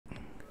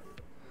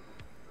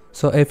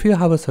So a few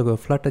hours ago,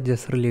 Flutter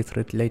just released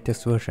its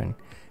latest version.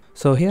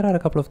 So here are a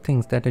couple of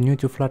things that are new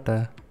to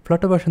Flutter.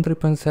 Flutter version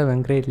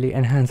 3.7 greatly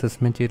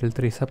enhances Material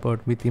 3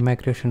 support with the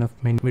migration of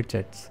main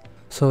widgets.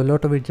 So a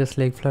lot of widgets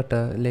like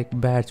Flutter, like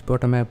badge,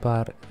 bottom app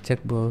bar,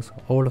 checkbox,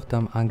 all of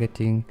them are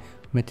getting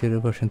Material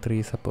version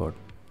 3 support.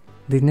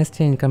 The next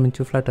change coming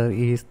to Flutter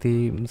is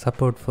the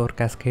support for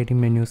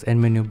cascading menus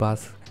and menu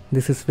bars.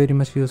 This is very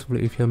much useful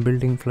if you're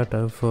building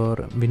Flutter for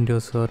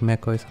Windows or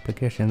macOS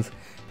applications.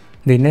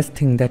 The next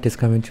thing that is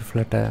coming to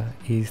Flutter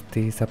is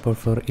the support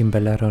for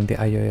embed around the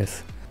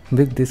iOS.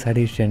 With this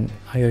addition,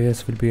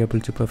 iOS will be able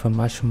to perform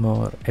much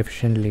more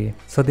efficiently.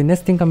 So the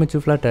next thing coming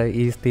to Flutter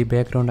is the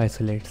background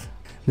isolates.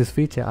 This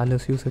feature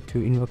allows users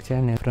to invoke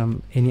channel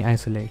from any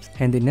isolates.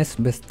 And the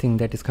next best thing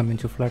that is coming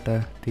to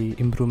Flutter, the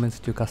improvements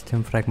to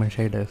custom fragment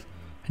shaders.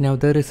 Now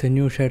there is a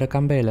new shader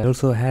compiler. It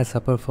also has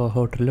support for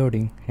hot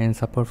reloading and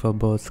support for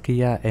both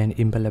Skia and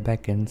Impala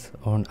backends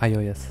on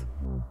iOS.